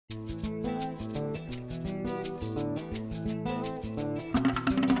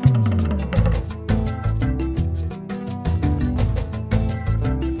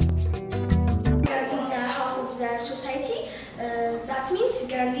That means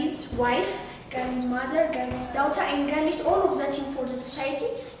girl is wife, girl is mother, girl is daughter, and girl is all of that thing for the society.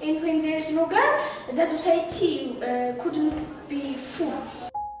 And when there is no girl, the society couldn't be full.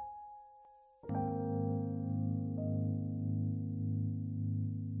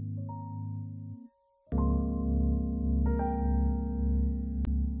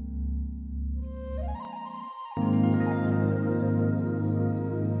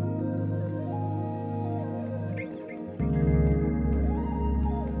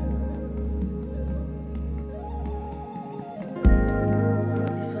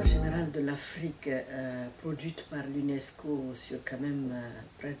 L'Afrique produite par l'UNESCO sur quand même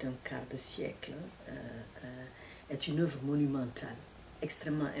près d'un quart de siècle est une œuvre monumentale,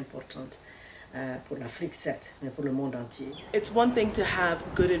 extrêmement importante pour l'Afrique certes, mais pour le monde entier. It's one thing to have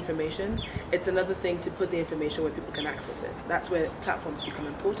good information, it's another thing to put the information where people can access it. That's where platforms become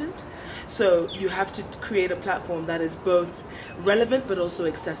important. So you have to create a platform that is both relevant but also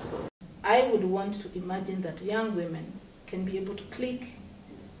accessible. I would want to imagine that young women can be able to click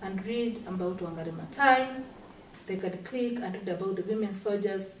and read about Wangari Maathai. They can click and read about the women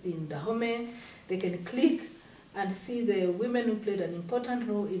soldiers in Dahomey. They can click and see the women who played an important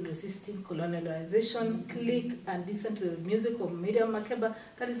role in resisting colonialization. Click and listen to the music of Miriam Makeba.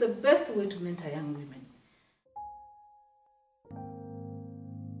 That is the best way to mentor young women.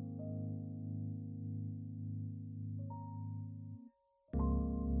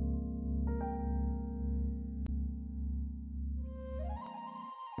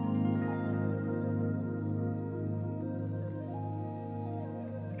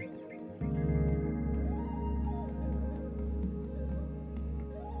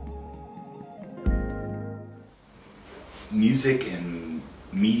 Music and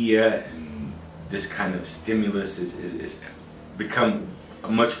media and this kind of stimulus is become a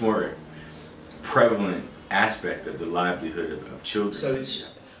much more prevalent aspect of the livelihood of children. So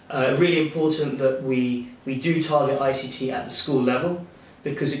it's really important that we do target ICT at the school level,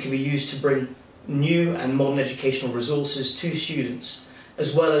 because it can be used to bring new and modern educational resources to students,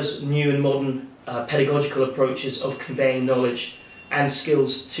 as well as new and modern pedagogical approaches of conveying knowledge and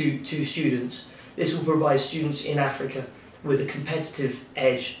skills to students. This will provide students in Africa with a competitive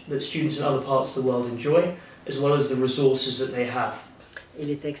edge that students in other parts of the world enjoy, as well as the resources that they have.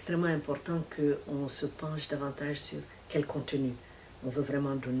 Il est extrêmement important qu'on se penche davantage sur quel contenu on veut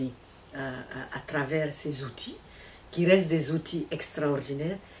vraiment donner à travers ces outils, qui restent des outils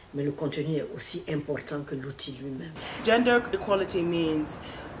extraordinaires, mais le contenu est aussi important que l'outil lui-même. Gender equality means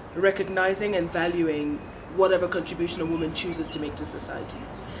recognizing and valuing whatever contribution a woman chooses to make to society.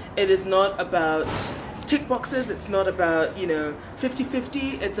 It is not about tick boxes, it's not about,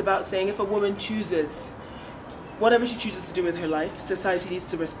 50-50, it's about saying if a woman chooses whatever she chooses to do with her life, society needs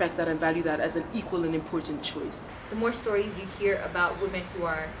to respect that and value that as an equal and important choice. The more stories you hear about women who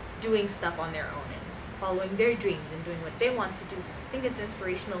are doing stuff on their own and following their dreams and doing what they want to do, I think it's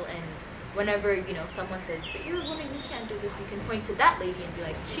inspirational. And whenever, someone says, but you're a woman, you can't do this, you can point to that lady and be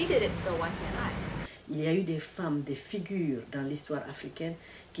like, she did it, so why can't I? Il y a eu des femmes, des figures dans l'histoire africaine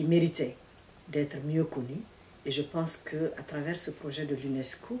qui méritaient d'être mieux connues. Et je pense qu'à travers ce projet de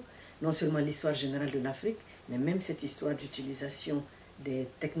l'UNESCO, non seulement l'histoire générale de l'Afrique, mais même cette histoire d'utilisation des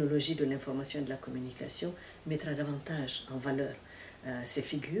technologies de l'information et de la communication mettra davantage en valeur ces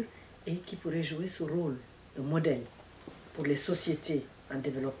figures et qui pourraient jouer ce rôle de modèle pour les sociétés en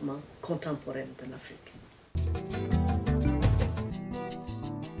développement contemporaines de l'Afrique.